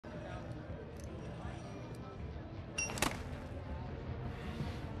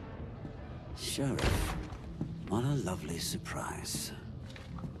Sheriff. What a lovely surprise.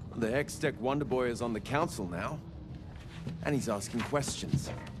 The ex-tech Wonder Boy is on the council now. And he's asking questions.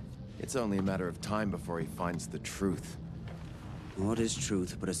 It's only a matter of time before he finds the truth. What is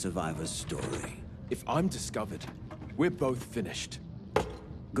truth but a survivor's story? If I'm discovered, we're both finished.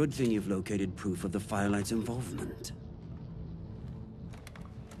 Good thing you've located proof of the Firelight's involvement.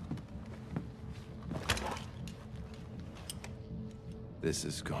 This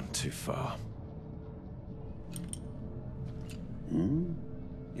has gone too far.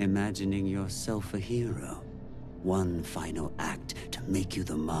 Imagining yourself a hero. One final act to make you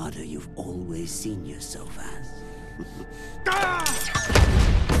the martyr you've always seen yourself as.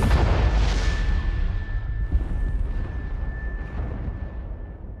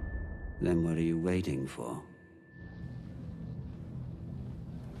 Then what are you waiting for?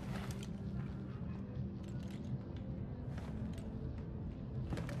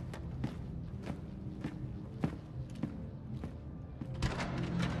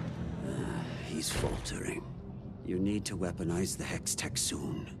 He's faltering. You need to weaponize the Hex Tech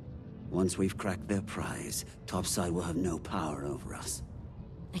soon. Once we've cracked their prize, Topside will have no power over us.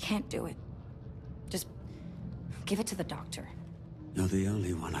 I can't do it. Just give it to the doctor. You're the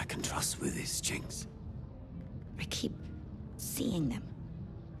only one I can trust with this, Jinx. I keep seeing them.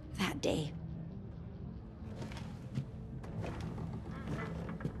 That day.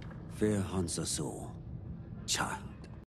 Fear haunts us all, child.